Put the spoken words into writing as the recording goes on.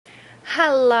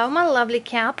Hello, my lovely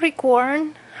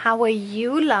Capricorn. How are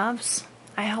you, loves?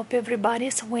 I hope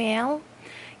everybody's well.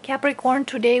 Capricorn,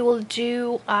 today we'll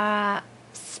do a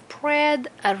spread,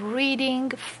 a reading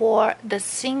for the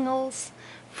singles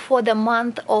for the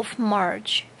month of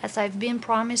March. As I've been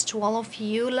promised to all of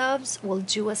you, loves, we'll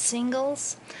do a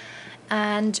singles.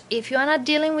 And if you are not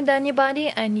dealing with anybody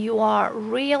and you are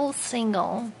real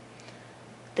single,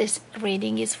 this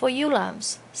reading is for you,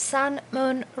 loves. Sun,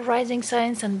 Moon, Rising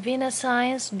signs, and Venus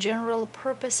signs, general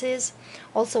purposes.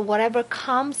 Also, whatever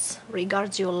comes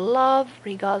regards your love,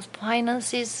 regards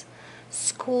finances,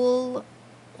 school,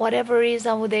 whatever is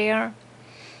out there,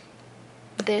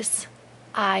 this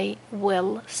I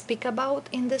will speak about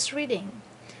in this reading.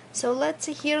 So let's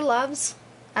see here, loves.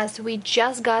 As we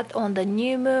just got on the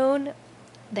new moon,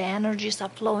 the energies are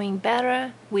flowing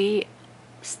better. We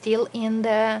still in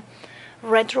the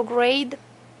retrograde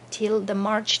till the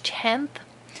March 10th,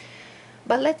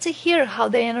 but let's see here how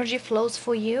the energy flows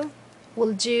for you.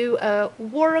 We'll do a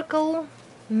oracle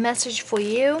message for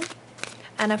you,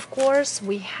 and of course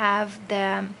we have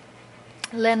the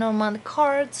Lenormand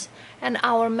cards and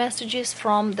our messages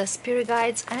from the spirit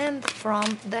guides and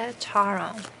from the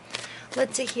tarot.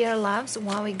 Let's see here, loves,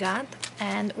 what we got,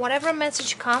 and whatever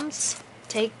message comes,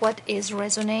 take what is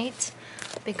resonates,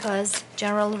 because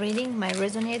general reading might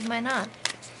resonate, might not.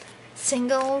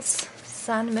 Singles,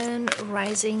 Sun, Moon,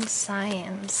 Rising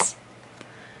signs.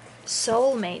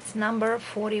 Soulmates, number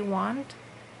 41.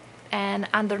 And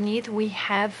underneath we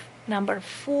have number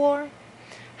 4,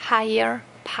 higher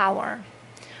power.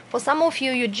 For some of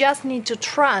you, you just need to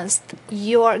trust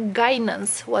your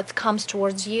guidance, what comes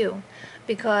towards you.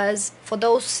 Because for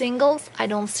those singles, I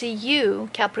don't see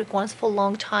you, Capricorns, for a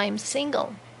long time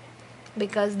single.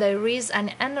 Because there is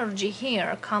an energy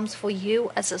here comes for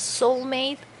you as a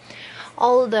soulmate,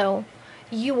 although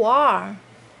you are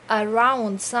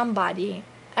around somebody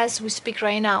as we speak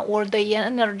right now, or the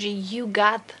energy you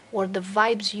got or the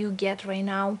vibes you get right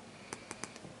now,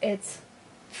 it's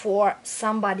for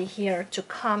somebody here to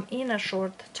come in a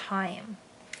short time.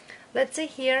 Let's see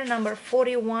here, number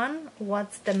 41,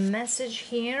 what's the message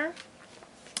here?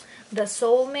 The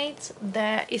soulmates,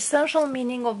 the essential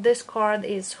meaning of this card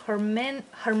is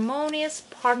harmonious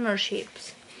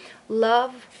partnerships,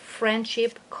 love,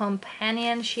 friendship,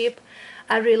 companionship,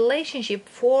 a relationship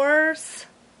force,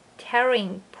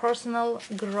 tearing, personal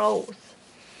growth.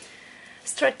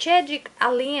 Strategic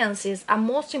alliances are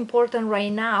most important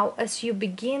right now as you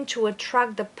begin to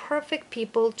attract the perfect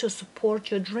people to support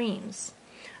your dreams.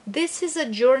 This is a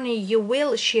journey you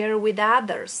will share with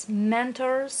others,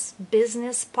 mentors,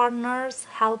 business partners,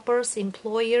 helpers,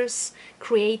 employers,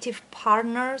 creative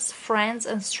partners, friends,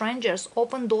 and strangers.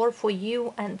 Open door for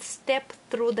you and step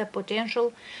through the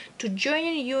potential to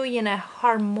join you in a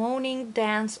harmonic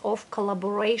dance of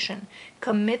collaboration,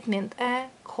 commitment,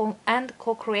 and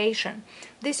co-creation.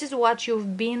 This is what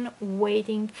you've been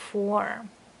waiting for.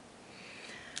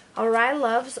 Alright,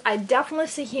 loves, I definitely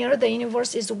see here the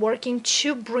universe is working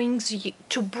to bring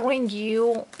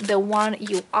you the one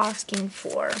you're asking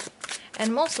for,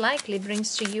 and most likely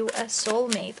brings to you a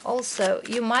soulmate. Also,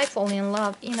 you might fall in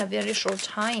love in a very short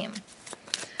time.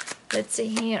 Let's see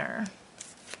here.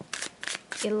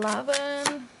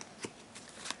 11.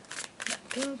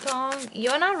 Ping pong.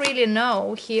 You not really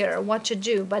know here what to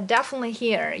do, but definitely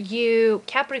here, you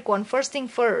Capricorn, first thing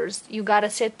first, you gotta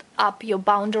set up your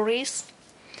boundaries.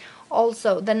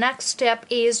 Also, the next step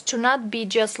is to not be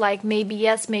just like maybe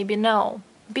yes, maybe no.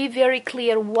 Be very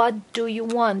clear, what do you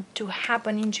want to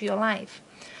happen into your life.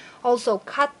 Also,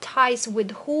 cut ties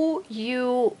with who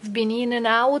you've been in and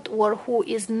out, or who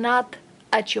is not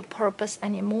at your purpose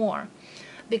anymore.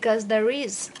 Because there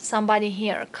is somebody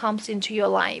here comes into your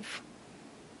life.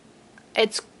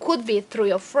 It could be through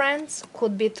your friends,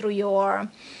 could be through your,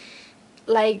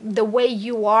 like the way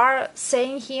you are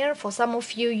saying here. For some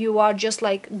of you, you are just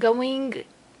like going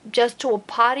just to a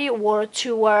party or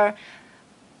to a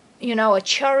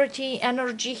charity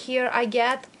energy here I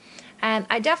get, and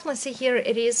I definitely see here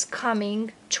it is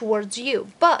coming towards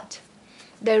you. But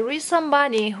there is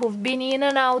somebody who's been in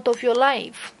and out of your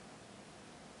life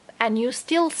and you're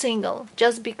still single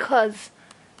just because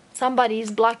somebody is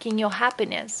blocking your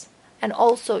happiness, and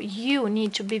also you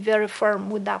need to be very firm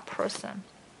with that person.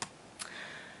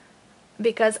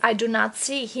 Because I do not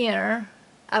see here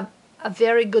a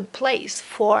very good place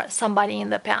for somebody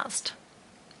in the past.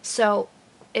 So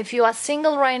if you are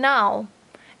single right now,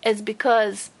 it's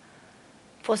because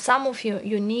for some of you,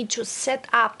 you need to set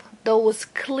up those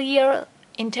clear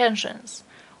intentions.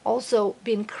 Also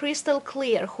being crystal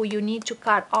clear who you need to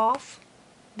cut off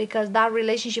because that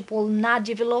relationship will not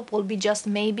develop, will be just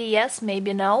maybe yes,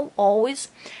 maybe no, always,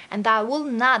 and that will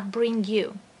not bring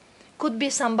you. Could be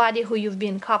somebody who you've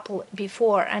been coupled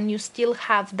before and you still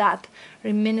have that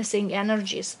reminiscing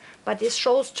energies, but it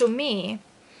shows to me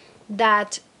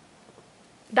that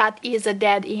that is a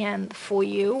dead end for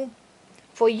you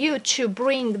to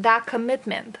bring that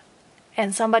commitment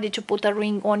and somebody to put a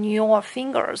ring on your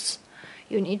fingers.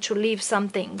 You need to leave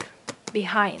something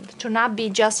behind, to not be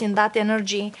just in that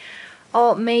energy.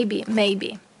 Oh,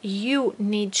 maybe you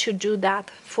need to do that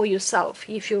for yourself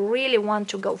if you really want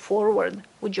to go forward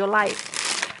with your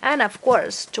life, and of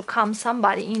course to come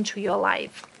somebody into your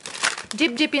life.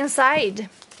 Deep inside,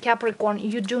 Capricorn,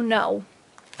 you do know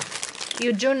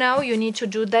you need to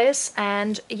do this.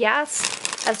 And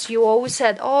yes, as you always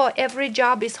said, oh, every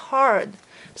job is hard,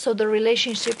 so the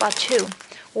relationship are too,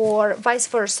 or vice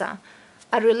versa.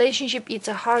 A relationship is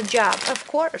a hard job. Of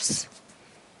course,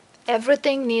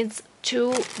 everything needs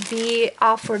to be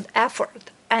offered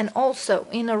effort, and also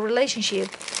in a relationship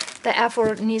the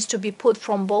effort needs to be put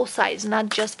from both sides, not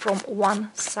just from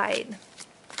one side.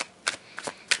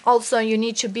 Also, you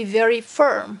need to be very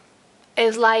firm.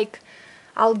 It's like,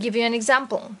 I'll give you an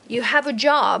example. You have a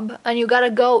job and you gotta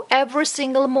go every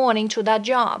single morning to that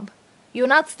job. You're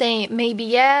not saying maybe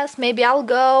yes, maybe I'll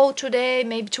go today,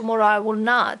 maybe tomorrow I will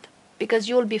not, because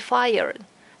you'll be fired.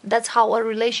 That's how a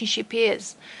relationship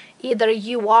is. Either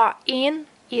you are in,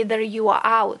 either you are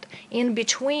out. In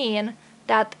between,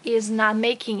 that is not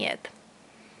making it,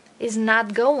 is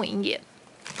not going it.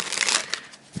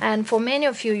 And for many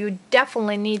of you, you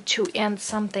definitely need to end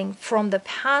something from the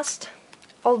past.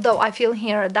 Although I feel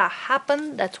here that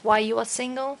happened, that's why you are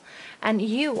single. And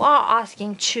you are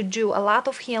asking to do a lot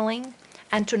of healing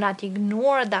and to not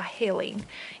ignore that healing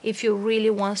if you really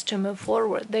want to move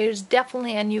forward. There's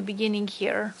definitely a new beginning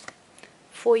here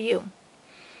for you.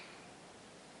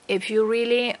 If you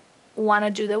really want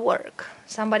to do the work,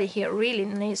 somebody here really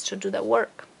needs to do the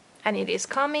work, and it is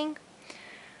coming.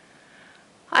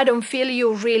 I don't feel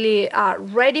you really are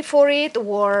ready for it,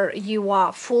 or you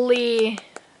are fully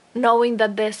knowing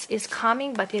that this is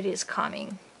coming, but it is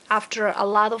coming after a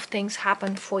lot of things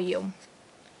happen for you.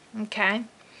 Okay,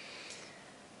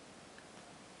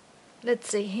 let's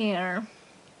see here.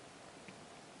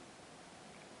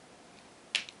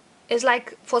 It's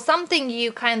like for something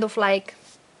you kind of like,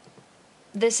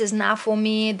 this is not for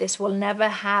me, this will never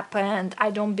happen,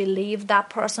 I don't believe that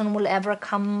person will ever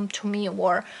come to me,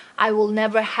 or I will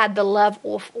never have the love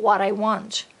of what I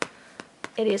want.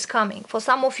 It is coming. For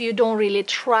some of you don't really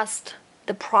trust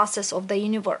the process of the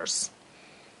universe,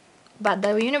 but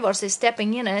the universe is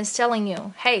stepping in and is telling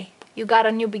you, hey, you got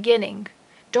a new beginning.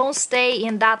 Don't stay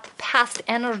in that past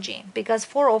energy, because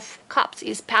Four of Cups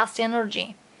is past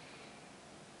energy.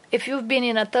 If you've been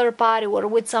in a third party or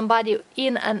with somebody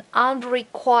in an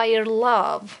unrequited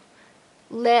love,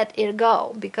 let it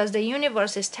go, because the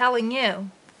universe is telling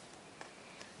you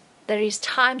there is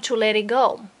time to let it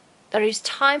go. There is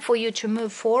time for you to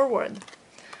move forward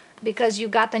because you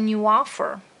got a new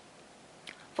offer.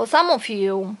 For some of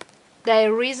you,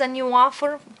 there is a new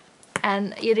offer,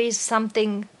 and it is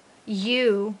something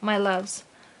you, my loves,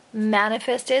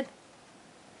 manifested.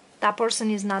 That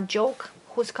person is not joke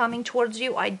who's coming towards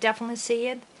you. I definitely see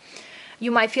it.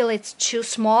 You might feel it's too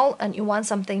small and you want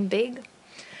something big.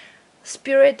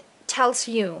 Spirit tells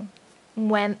you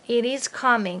when it is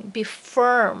coming, be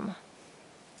firm.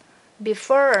 Be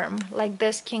firm, like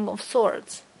this King of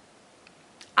Swords.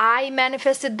 I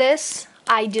manifested this,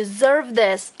 I deserve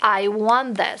this, I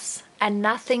want this, and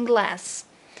nothing less.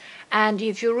 And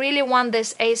if you really want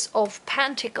this Ace of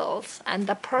Pentacles and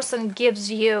the person gives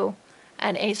you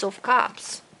an Ace of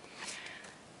Cups,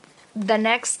 the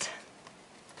next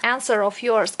answer of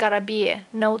yours gotta be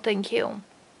no thank you.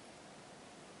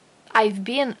 I've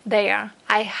been there,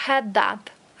 I had that,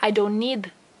 I don't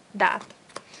need that.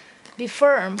 Be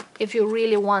firm if you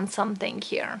really want something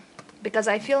here, because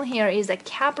I feel here is a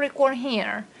Capricorn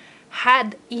here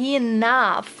had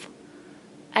enough,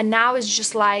 and now it's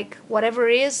just like whatever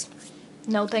it is,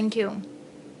 no thank you.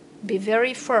 Be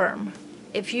very firm.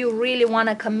 If you really want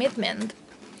a commitment,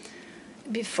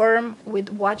 be firm with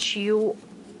what you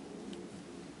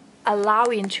allow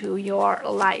into your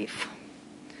life.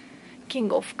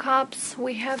 King of Cups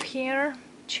we have here,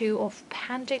 Two of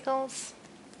Pentacles,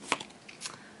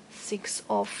 Six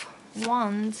of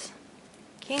Wands,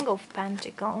 King of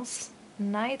Pentacles,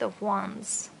 Knight of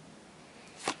Wands,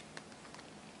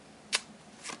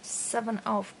 Seven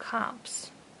of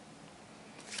Cups,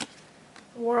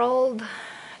 World,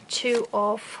 Two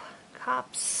of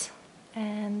Cups,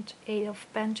 and Eight of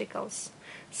Pentacles.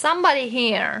 Somebody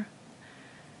here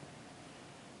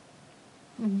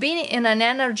been in an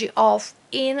energy of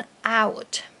in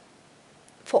out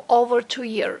for over 2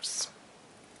 years.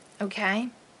 Okay?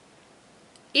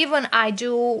 Even I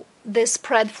do this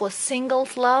spread for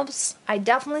singles loves, I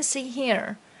definitely see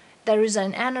here there is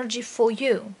an energy for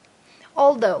you.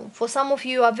 Although for some of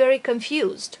you are very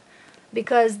confused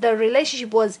because the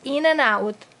relationship was in and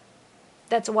out.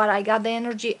 That's what I got the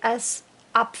energy as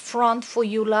up front for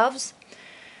you loves.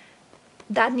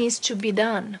 That needs to be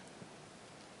done.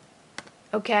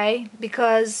 Okay?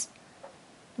 Because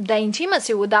the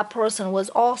intimacy with that person was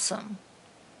awesome.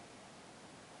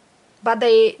 But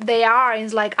they are,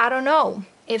 it's like, I don't know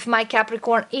if my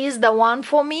Capricorn is the one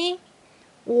for me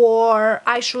or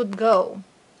I should go.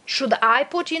 Should I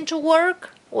put into work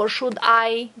or should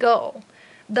I go?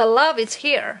 The love is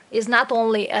here. It's not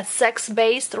only a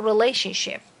sex-based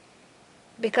relationship.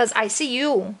 Because I see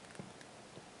you,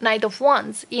 Knight of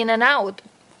Wands, in and out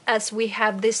as we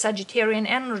have this Sagittarian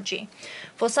energy.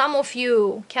 For some of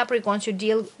you Capricorns, you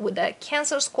deal with a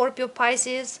Cancer, Scorpio,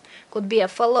 Pisces, could be a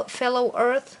fellow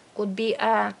Earth, could be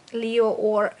a Leo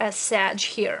or a Sag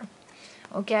here.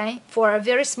 Okay, for a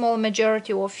very small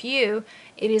majority of you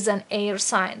it is an air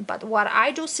sign. But what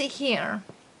I do see here,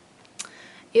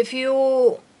 if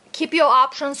you keep your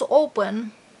options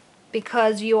open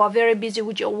because you are very busy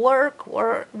with your work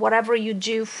or whatever you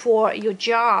do for your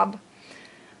job,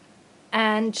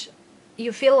 and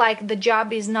you feel like the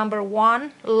job is number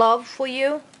one love for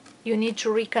you, you need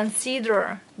to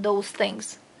reconsider those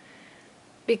things,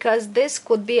 because this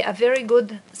could be a very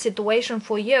good situation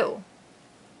for you.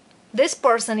 This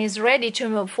person is ready to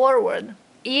move forward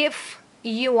if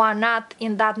you are not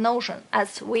in that notion,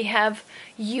 as we have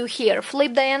you here.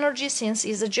 Flip the energy since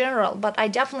it's a general, but I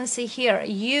definitely see here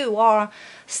you are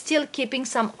still keeping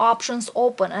some options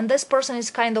open, and this person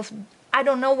is kind of, I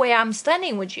don't know where I'm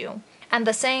standing with you, and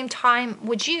the same time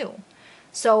with you.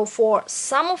 So for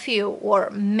some of you, or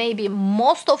maybe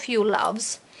most of you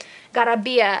loves, gotta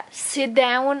be a sit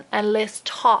down and let's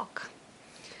talk.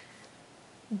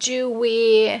 Do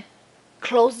we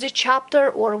close the chapter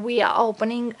or we are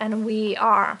opening and we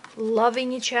are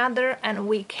loving each other and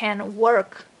we can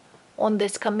work on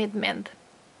this commitment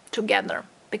together?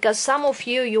 Because some of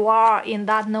you, you are in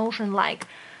that notion like,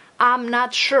 I'm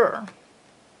not sure.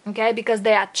 Okay, because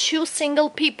there are two single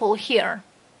people here.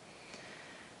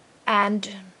 And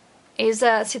is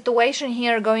a situation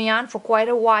here going on for quite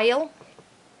a while.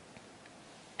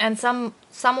 And some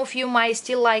of you might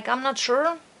still like, I'm not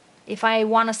sure if I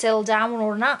want to settle down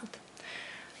or not.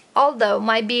 Although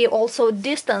might be also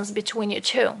distance between you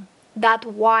two. That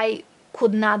why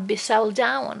could not be settled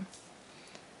down.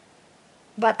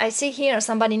 But I see here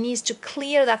somebody needs to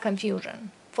clear that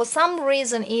confusion. For some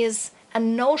reason is a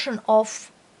notion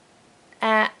of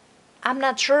I'm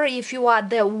not sure if you are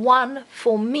the one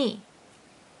for me,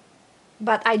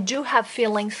 but I do have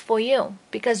feelings for you,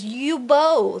 because you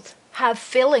both have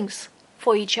feelings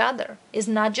for each other. It's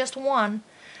not just one,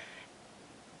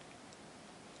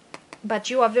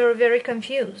 but you are very, very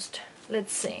confused.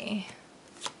 Let's see.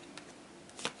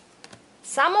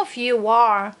 Some of you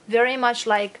are very much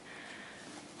like,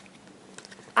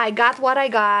 I got what I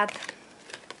got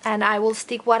and I will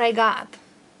stick what I got.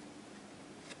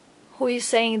 Who is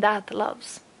saying that,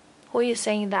 loves? Who is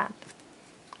saying that?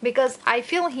 Because I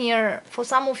feel here, for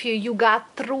some of you, you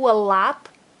got through a lot.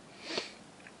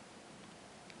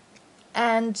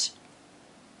 And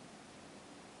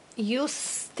you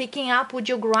sticking up with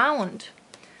your ground.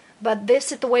 But this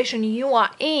situation you are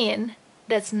in,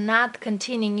 that's not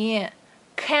continuing,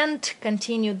 can't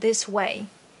continue this way.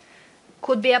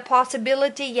 Could be a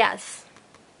possibility, yes.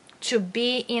 To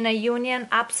be in a union,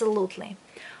 absolutely.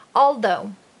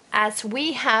 Although, as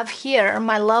we have here,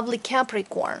 my lovely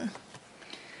Capricorn,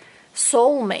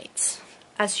 soulmates.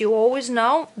 As you always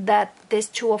know, that this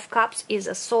Two of Cups is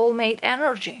a soulmate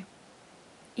energy.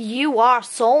 You are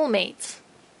soulmates.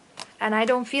 And I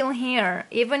don't feel here,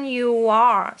 even you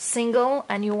are single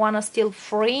and you want to still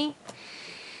free,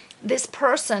 this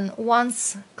person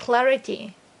wants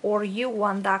clarity, or you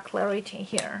want that clarity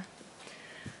here.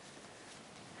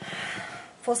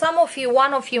 For some of you,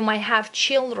 one of you might have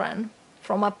children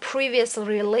from a previous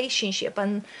relationship,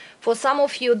 and for some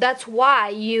of you that's why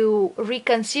you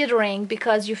reconsidering,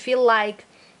 because you feel like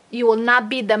you will not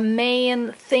be the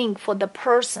main thing for the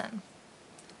person.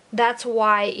 That's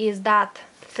why is that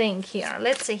thing here.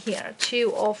 Let's see here.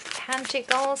 Two of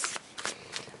Pentacles,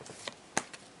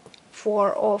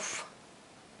 Four of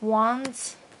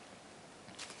Wands.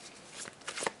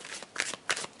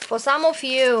 For some of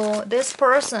you, this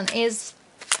person is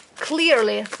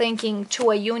clearly thinking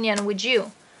to a union with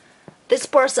you. This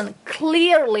person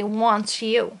clearly wants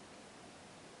you.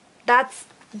 That's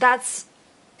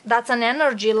That's an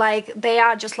energy like they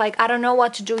are just like, I don't know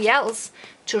what to do else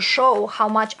to show how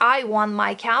much I want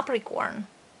my Capricorn.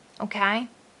 Okay?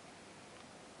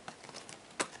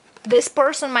 This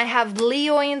person might have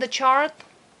Leo in the chart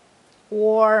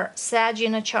or Sag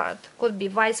in a chart. Could be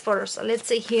vice versa. Let's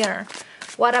see here.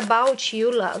 What about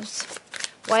you, loves?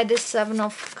 Why this 7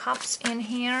 of Cups in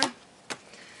here?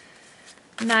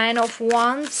 9 of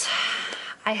Wands.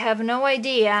 I have no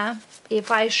idea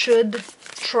if I should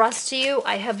trust you.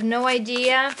 I have no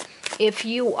idea if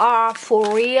you are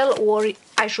for real or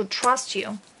I should trust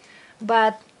you.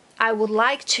 But I would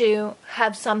like to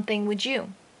have something with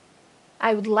you.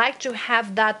 I would like to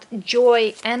have that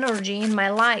joy energy in my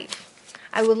life.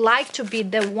 I would like to be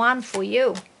the one for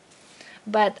you.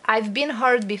 But I've been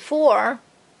hurt before,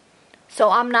 so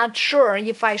I'm not sure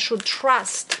if I should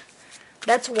trust.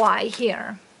 That's why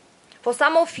here. For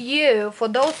some of you, for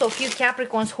those of you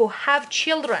Capricorns who have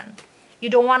children, you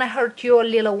don't want to hurt your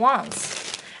little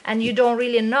ones. And you don't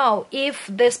really know if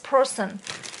this person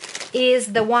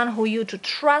is the one who you to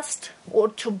trust or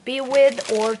to be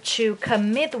with or to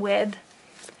commit with,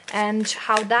 and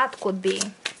how that could be.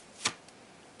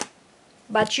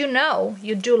 But you know,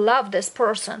 you do love this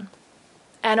person.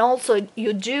 And also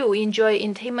you do enjoy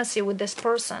intimacy with this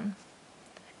person.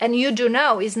 And you do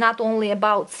know it's not only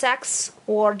about sex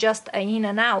or just an in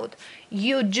and out.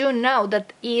 You do know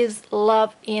that is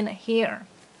love in here.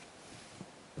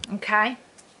 Okay?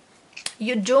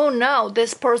 You do know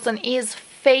this person is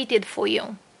fated for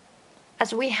you.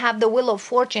 As we have the Wheel of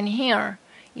Fortune here,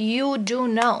 you do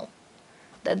know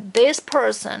that this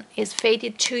person is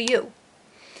fated to you.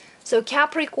 So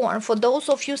Capricorn, for those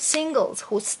of you singles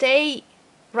who stay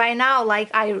right now like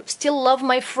I still love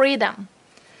my freedom,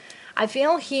 I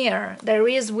feel here there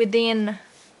is within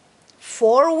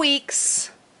 4 weeks,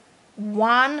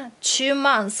 1-2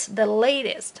 months, the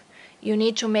latest, you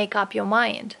need to make up your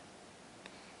mind.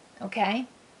 Okay?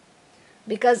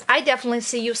 Because I definitely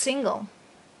see you single.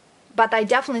 But I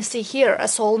definitely see here a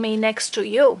soulmate next to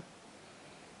you.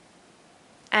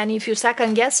 And if you're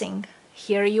second guessing,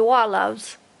 here you are,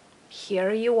 loves.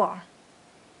 Here you are.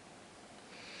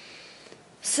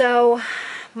 So,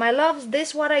 my loves, this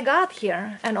is what I got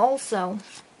here. And also,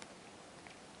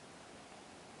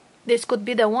 this could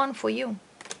be the one for you.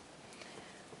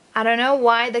 I don't know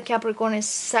why the Capricorn is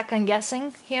second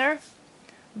guessing here.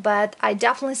 But I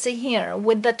definitely see here,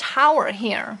 with the Tower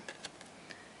here,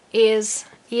 is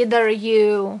either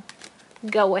you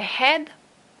go ahead,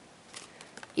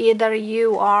 either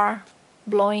you are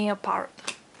blowing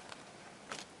apart.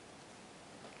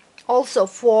 Also,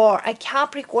 for a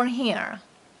Capricorn here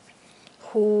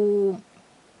who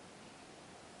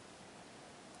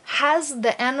has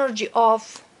the energy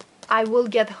of I will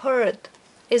get hurt,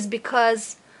 is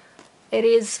because it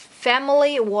is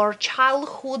family or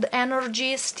childhood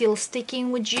energy still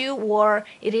sticking with you, or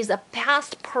it is a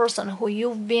past person who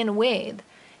you've been with.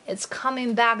 It's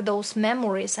coming back, those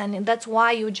memories, and that's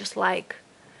why you just like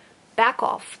back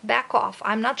off.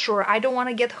 I'm not sure, I don't want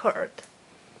to get hurt.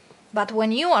 But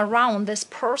when you are around this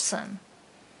person,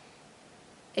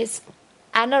 its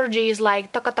energy is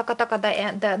like taka taka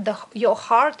taka, your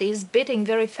heart is beating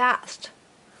very fast.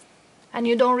 And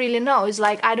you don't really know. It's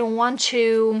like, I don't want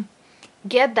to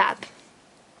get that.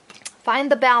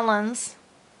 Find the balance,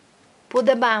 put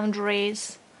the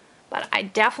boundaries, but I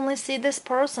definitely see this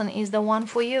person is the one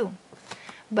for you.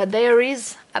 But there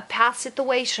is a past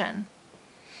situation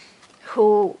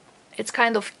who it's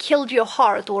kind of killed your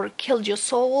heart or killed your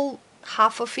soul.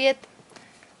 Half of it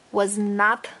was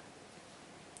not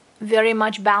very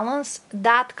much balanced.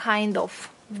 That kind of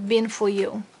been for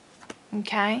you.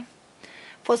 Okay?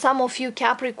 For some of you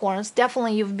Capricorns,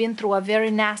 definitely you've been through a very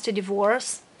nasty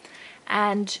divorce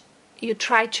and you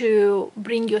try to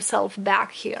bring yourself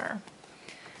back here.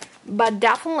 But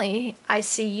definitely I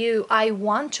see you, I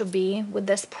want to be with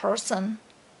this person.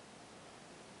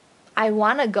 I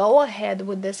want to go ahead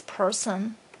with this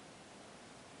person.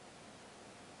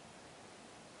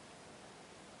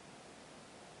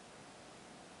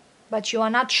 But you are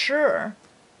not sure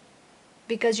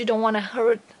because you don't want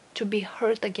to be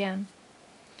hurt again.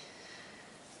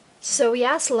 So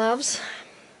yes, loves,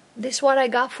 this is what I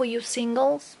got for you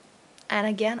singles. And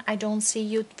again, I don't see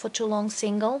you for too long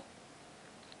single.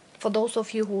 For those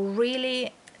of you who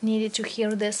really needed to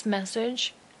hear this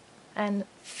message and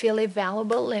feel it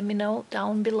valuable, let me know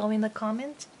down below in the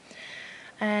comments.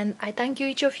 And I thank you,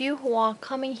 each of you who are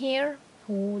coming here,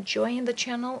 who join the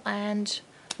channel and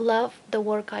love the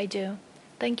work I do.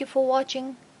 Thank you for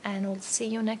watching, and we'll see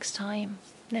you next time.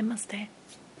 Namaste.